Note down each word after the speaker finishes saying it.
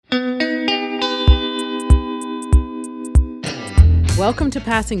Welcome to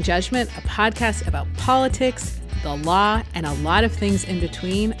Passing Judgment, a podcast about politics, the law, and a lot of things in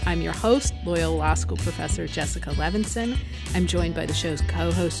between. I'm your host, Loyola Law School professor Jessica Levinson. I'm joined by the show's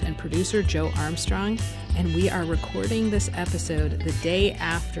co-host and producer, Joe Armstrong, and we are recording this episode the day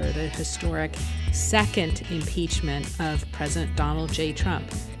after the historic second impeachment of President Donald J. Trump,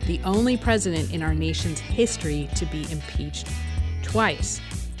 the only president in our nation's history to be impeached twice.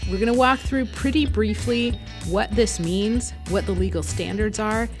 We're going to walk through pretty briefly what this means, what the legal standards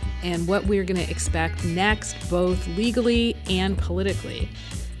are, and what we're going to expect next, both legally and politically.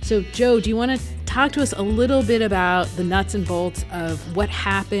 So, Joe, do you want to talk to us a little bit about the nuts and bolts of what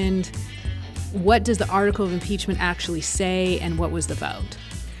happened? What does the article of impeachment actually say, and what was the vote?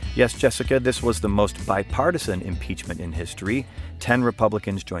 Yes, Jessica, this was the most bipartisan impeachment in history. 10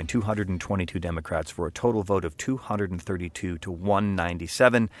 Republicans joined 222 Democrats for a total vote of 232 to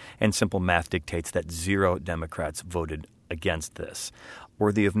 197, and simple math dictates that 0 Democrats voted against this.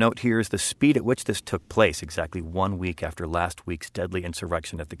 Worthy of note here is the speed at which this took place, exactly 1 week after last week's deadly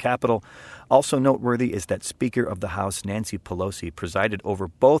insurrection at the Capitol. Also noteworthy is that Speaker of the House Nancy Pelosi presided over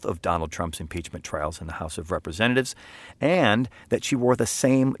both of Donald Trump's impeachment trials in the House of Representatives, and that she wore the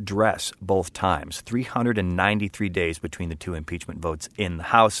same dress both times, 393 days between the two impeachment votes in the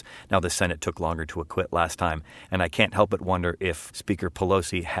House. Now, the Senate took longer to acquit last time, and I can't help but wonder if Speaker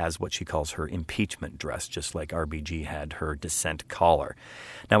Pelosi has what she calls her impeachment dress, just like RBG had her dissent collar.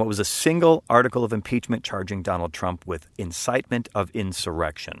 Now, it was a single article of impeachment charging Donald Trump with incitement of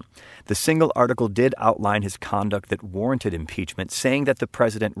insurrection. The single article did outline his conduct that warranted impeachment, saying that the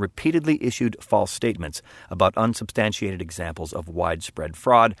president repeatedly issued false statements about unsubstantiated examples of widespread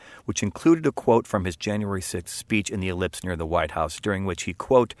fraud, which included a quote from his January 6th speech in the Ellipse near the White House, during which he,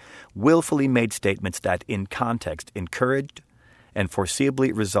 quote, willfully made statements that, in context, encouraged and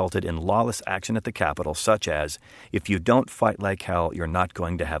foreseeably resulted in lawless action at the Capitol, such as, if you don't fight like hell, you're not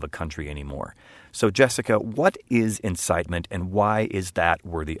going to have a country anymore. So, Jessica, what is incitement, and why is that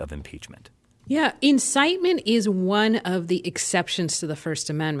worthy of impeachment? Yeah, incitement is one of the exceptions to the First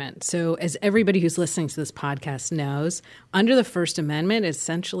Amendment. So as everybody who's listening to this podcast knows, under the First Amendment, it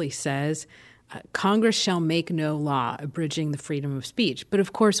essentially says Congress shall make no law abridging the freedom of speech. But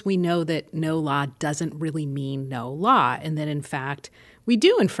of course, we know that no law doesn't really mean no law, and that in fact, we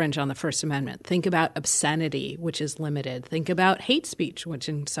do infringe on the First Amendment. Think about obscenity, which is limited. Think about hate speech, which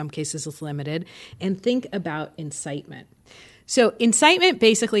in some cases is limited. And think about incitement. So incitement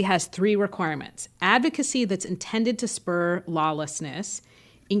basically has 3 requirements: advocacy that's intended to spur lawlessness,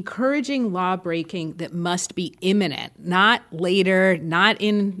 encouraging law-breaking that must be imminent, not later, not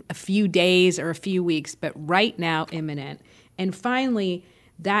in a few days or a few weeks, but right now, imminent. And finally,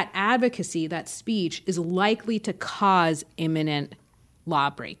 that advocacy, that speech, is likely to cause imminent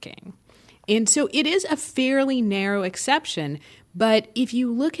law-breaking. And so it is a fairly narrow exception, but if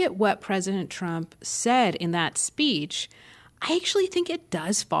you look at what President Trump said in that speech, I actually think it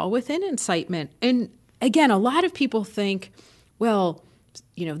does fall within incitement. And again, a lot of people think, well,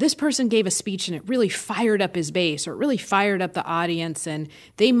 you know, this person gave a speech and it really fired up his base, or it really fired up the audience, and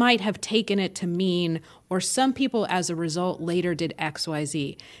they might have taken it to mean, or some people as a result later did X, Y,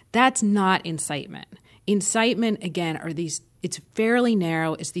 Z. That's not incitement. Incitement, again, it's fairly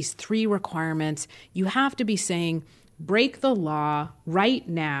narrow. It's these 3 requirements. You have to be saying, break the law right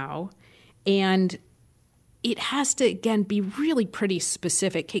now, and it has to, again, be really pretty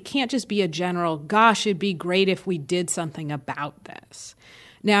specific. It can't just be a general, gosh, it'd be great if we did something about this.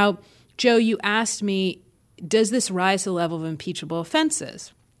 Now, Joe, you asked me, does this rise to the level of impeachable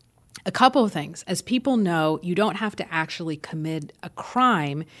offenses? A couple of things. As people know, you don't have to actually commit a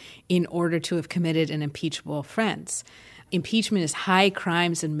crime in order to have committed an impeachable offense. Impeachment is high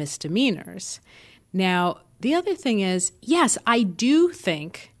crimes and misdemeanors. Now, the other thing is, yes, I do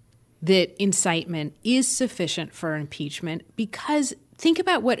think that incitement is sufficient for impeachment, because think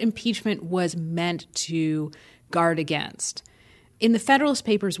about what impeachment was meant to guard against. In the Federalist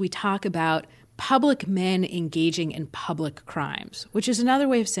Papers, we talk about public men engaging in public crimes, which is another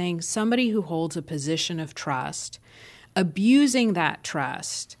way of saying somebody who holds a position of trust, abusing that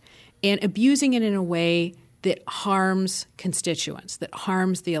trust, and abusing it in a way that harms constituents, that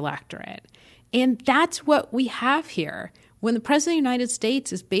harms the electorate. And that's what we have here. When the President of the United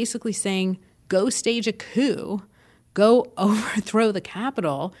States is basically saying, go stage a coup, go overthrow the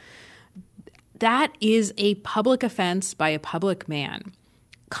Capitol, that is a public offense by a public man.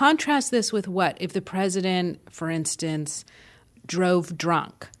 Contrast this with what? If the president, for instance, drove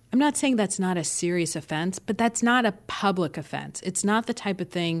drunk. I'm not saying that's not a serious offense, but that's not a public offense. It's not the type of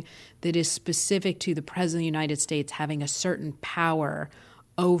thing that is specific to the President of the United States having a certain power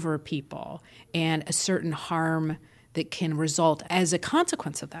over people and a certain harm that can result as a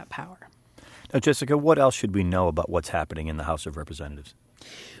consequence of that power. Now, Jessica, what else should we know about what's happening in the House of Representatives?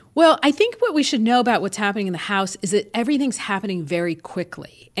 Well, I think what we should know about what's happening in the House is that everything's happening very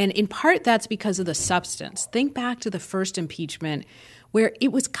quickly. And in part, that's because of the substance. Think back to the first impeachment, where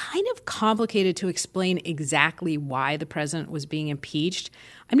it was kind of complicated to explain exactly why the president was being impeached.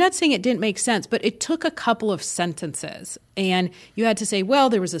 I'm not saying it didn't make sense, but it took a couple of sentences. And you had to say, well,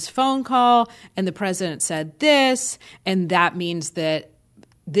 there was this phone call, and the president said this, and that means that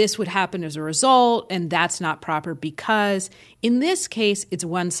this would happen as a result, and that's not proper because in this case, it's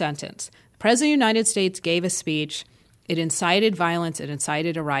one sentence. The President of the United States gave a speech. It incited violence. It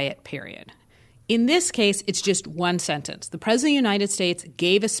incited a riot, period. In this case, it's just one sentence. The President of the United States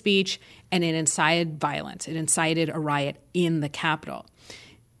gave a speech, and it incited violence. It incited a riot in the Capitol.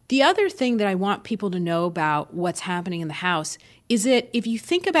 The other thing that I want people to know about what's happening in the House is that if you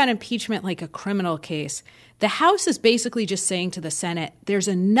think about impeachment like a criminal case, the House is basically just saying to the Senate, there's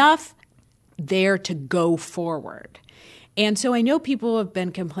enough there to go forward. And so I know people have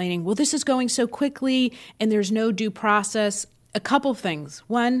been complaining, well, this is going so quickly and there's no due process. A couple things.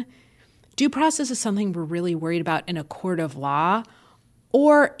 One, due process is something we're really worried about in a court of law.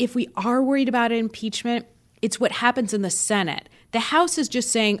 Or if we are worried about impeachment, it's what happens in the Senate. The House is just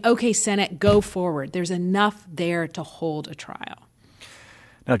saying, okay, Senate, go forward. There's enough there to hold a trial.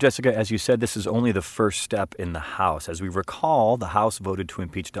 Now, Jessica, as you said, this is only the first step in the House. As we recall, the House voted to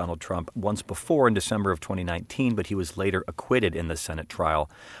impeach Donald Trump once before in December of 2019, but he was later acquitted in the Senate trial.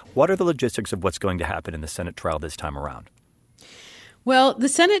 What are the logistics of what's going to happen in the Senate trial this time around? Well, the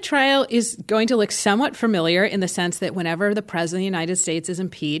Senate trial is going to look somewhat familiar in the sense that whenever the President of the United States is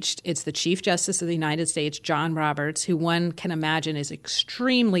impeached, it's the Chief Justice of the United States, John Roberts, who one can imagine is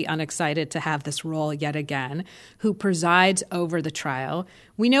extremely unexcited to have this role yet again, who presides over the trial.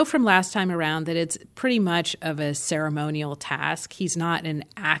 We know from last time around that it's pretty much of a ceremonial task. He's not an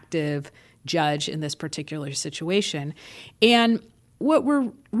active judge in this particular situation. And what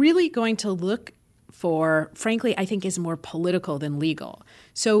we're really going to look for, frankly, I think is more political than legal.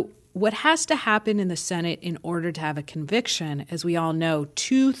 So what has to happen in the Senate in order to have a conviction, as we all know,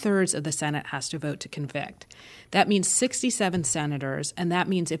 2/3 of the Senate has to vote to convict. That means 67 senators, and that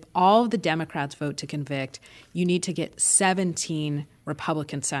means if all of the Democrats vote to convict, you need to get 17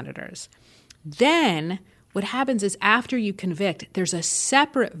 Republican senators. Then what happens is after you convict, there's a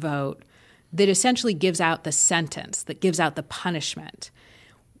separate vote that essentially gives out the sentence, that gives out the punishment.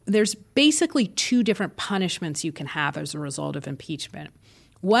 There's basically two different punishments you can have as a result of impeachment.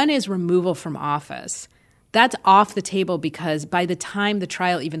 One is removal from office. That's off the table because by the time the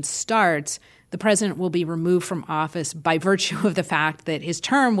trial even starts, the president will be removed from office by virtue of the fact that his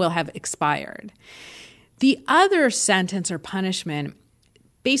term will have expired. The other sentence or punishment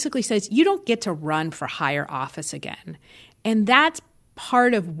basically says you don't get to run for higher office again. And that's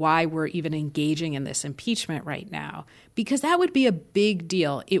part of why we're even engaging in this impeachment right now, because that would be a big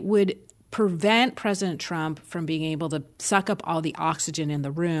deal. It would prevent President Trump from being able to suck up all the oxygen in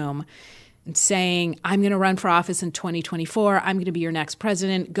the room and saying, I'm going to run for office in 2024. I'm going to be your next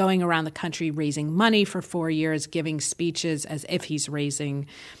president, going around the country raising money for 4 years, giving speeches as if he's raising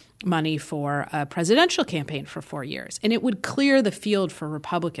money for a presidential campaign for 4 years. And it would clear the field for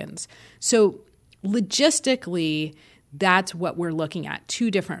Republicans. So logistically, that's what we're looking at,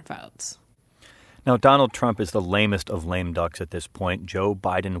 two different votes. Now, Donald Trump is the lamest of lame ducks at this point. Joe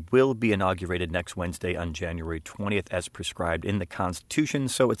Biden will be inaugurated next Wednesday on January 20th as prescribed in the Constitution,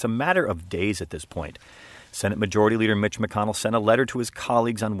 so it's a matter of days at this point. Senate Majority Leader Mitch McConnell sent a letter to his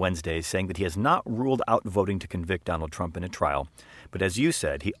colleagues on Wednesday saying that he has not ruled out voting to convict Donald Trump in a trial. But as you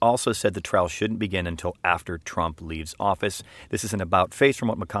said, he also said the trial shouldn't begin until after Trump leaves office. This is an about-face from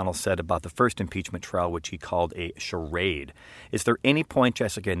what McConnell said about the first impeachment trial, which he called a charade. Is there any point,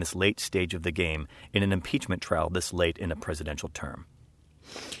 Jessica, in this late stage of the game, in an impeachment trial this late in a presidential term?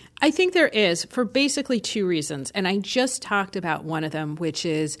 I think there is, for basically two reasons. And I just talked about one of them, which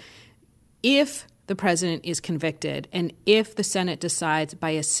is if the president is convicted, and if the Senate decides by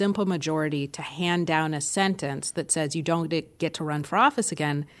a simple majority to hand down a sentence that says you don't get to run for office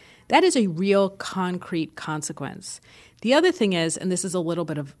again, that is a real concrete consequence. The other thing is, and this is a little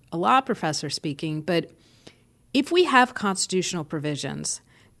bit of a law professor speaking, but if we have constitutional provisions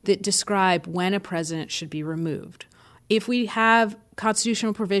that describe when a president should be removed, if we have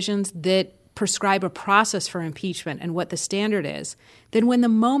constitutional provisions that prescribe a process for impeachment and what the standard is, then when the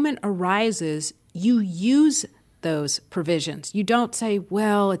moment arises, you use those provisions. You don't say,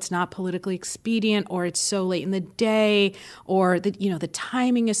 well, it's not politically expedient, or it's so late in the day, or the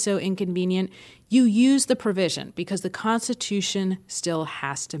timing is so inconvenient. you use the provision because the Constitution still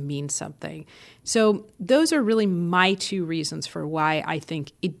has to mean something. So those are really my two reasons for why I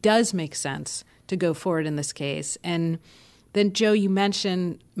think it does make sense to go forward in this case. And then, Joe, you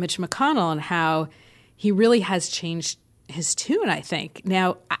mentioned Mitch McConnell and how he really has changed his tune, I think.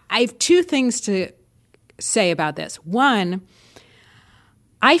 Now, I have two things to say about this. One,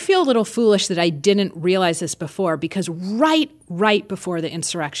 I feel a little foolish that I didn't realize this before because right before the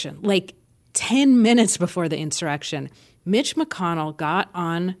insurrection, like 10 minutes before the insurrection, Mitch McConnell got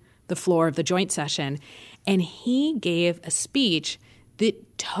on the floor of the joint session and he gave a speech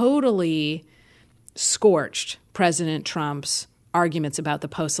that totally scorched President Trump's arguments about the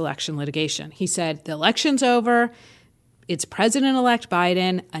post-election litigation. He said, the election's over, it's President-elect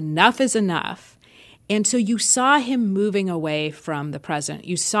Biden, enough is enough. And so you saw him moving away from the president.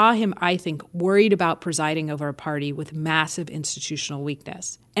 You saw him, I think, worried about presiding over a party with massive institutional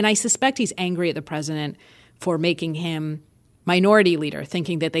weakness. And I suspect he's angry at the president for making him minority leader,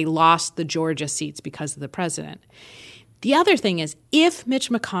 thinking that they lost the Georgia seats because of the president. The other thing is, if Mitch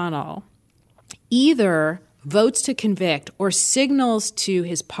McConnell either votes to convict or signals to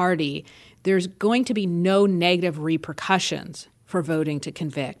his party there's going to be no negative repercussions for voting to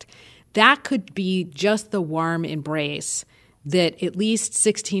convict, that could be just the warm embrace that at least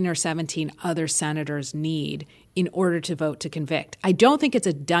 16 or 17 other senators need in order to vote to convict. I don't think it's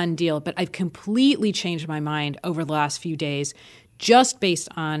a done deal, but I've completely changed my mind over the last few days just based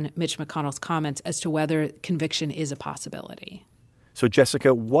on Mitch McConnell's comments as to whether conviction is a possibility. So,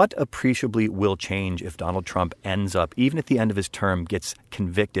 Jessica, what appreciably will change if Donald Trump ends up, even at the end of his term, gets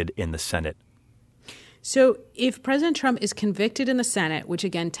convicted in the Senate? So if President Trump is convicted in the Senate, which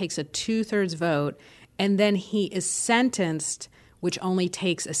again takes a 2/3 vote, and then he is sentenced, which only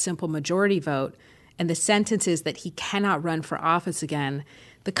takes a simple majority vote, and the sentence is that he cannot run for office again,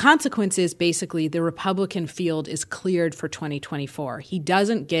 the consequence is basically the Republican field is cleared for 2024. He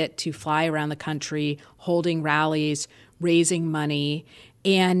doesn't get to fly around the country holding rallies, raising money,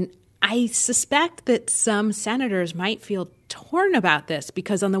 and I suspect that some senators might feel torn about this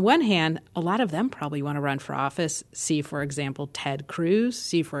because on the one hand, a lot of them probably want to run for office. See, for example, Ted Cruz.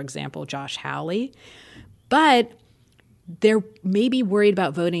 See, for example, Josh Hawley. But they're maybe worried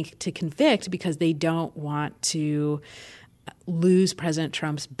about voting to convict because they don't want to lose President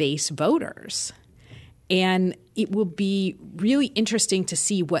Trump's base voters. And it will be really interesting to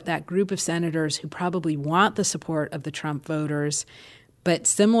see what that group of senators who probably want the support of the Trump voters but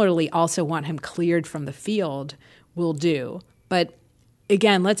similarly also want him cleared from the field will do. But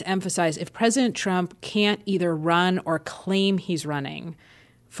again, let's emphasize, if President Trump can't either run or claim he's running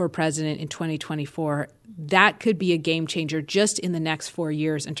for president in 2024, that could be a game changer just in the next 4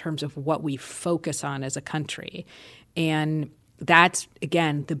 years in terms of what we focus on as a country. And that's,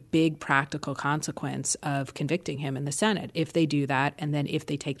 again, the big practical consequence of convicting him in the Senate, if they do that, and then if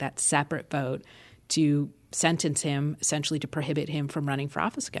they take that separate vote to sentence him, essentially to prohibit him from running for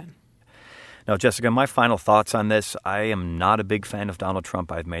office again. Now, Jessica, my final thoughts on this. I am not a big fan of Donald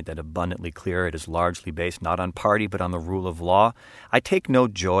Trump. I've made that abundantly clear. It is largely based not on party, but on the rule of law. I take no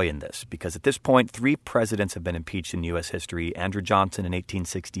joy in this because at this point, 3 presidents have been impeached in U.S. history: Andrew Johnson in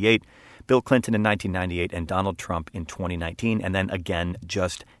 1868, Bill Clinton in 1998, and Donald Trump in 2019, and then again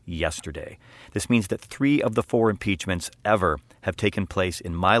just yesterday. This means that 3 of the 4 impeachments ever have taken place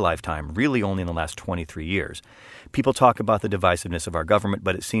in my lifetime, really only in the last 23 years. People talk about the divisiveness of our government,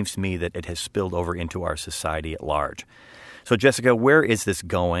 but it seems to me that it has spilled over into our society at large. So, Jessica, where is this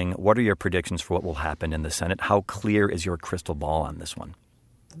going? What are your predictions for what will happen in the Senate? How clear is your crystal ball on this one?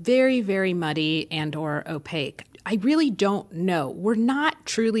 Very, very muddy and or opaque. I really don't know. We're not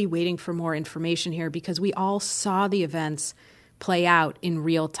truly waiting for more information here because we all saw the events play out in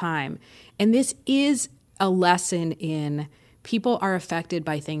real time. And this is a lesson in people are affected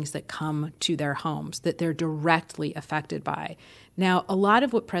by things that come to their homes, that they're directly affected by. Now, a lot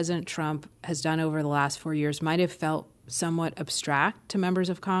of what President Trump has done over the last 4 years might have felt somewhat abstract to members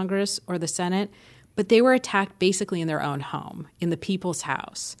of Congress or the Senate, but they were attacked basically in their own home, in the people's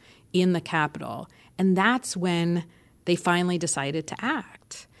house, in the Capitol. And that's when they finally decided to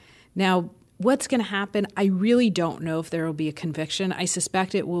act. Now, what's going to happen? I really don't know if there will be a conviction. I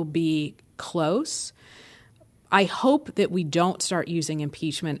suspect it will be close. I hope that we don't start using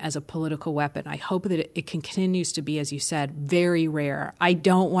impeachment as a political weapon. I hope that it continues to be, as you said, very rare. I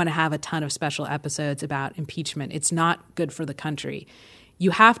don't want to have a ton of special episodes about impeachment. It's not good for the country.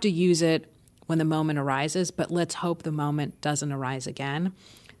 You have to use it when the moment arises, but let's hope the moment doesn't arise again.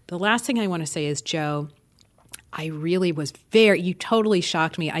 The last thing I want to say is, Joe, I really was you totally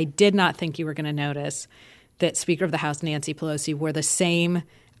shocked me. I did not think you were going to notice that Speaker of the House Nancy Pelosi wore the same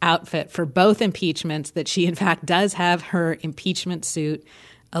outfit for both impeachments, that she in fact does have her impeachment suit,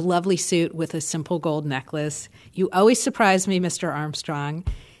 a lovely suit with a simple gold necklace. You always surprise me, Mr. Armstrong.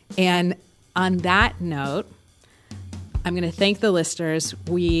 And on that note, I'm going to thank the listeners.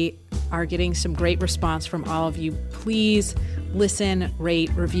 We are getting some great response from all of you. Please listen, rate,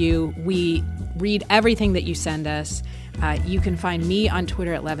 review. We read everything that you send us. You can find me on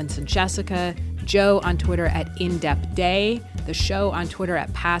Twitter at Levinson Jessica, Joe on Twitter at InDepthDay, the show on Twitter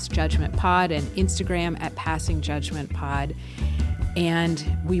at Past Judgment Pod, and Instagram at Passing Judgment Pod. And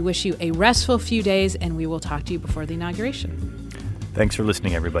we wish you a restful few days, and we will talk to you before the inauguration. Thanks for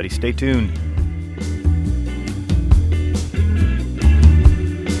listening, everybody. Stay tuned.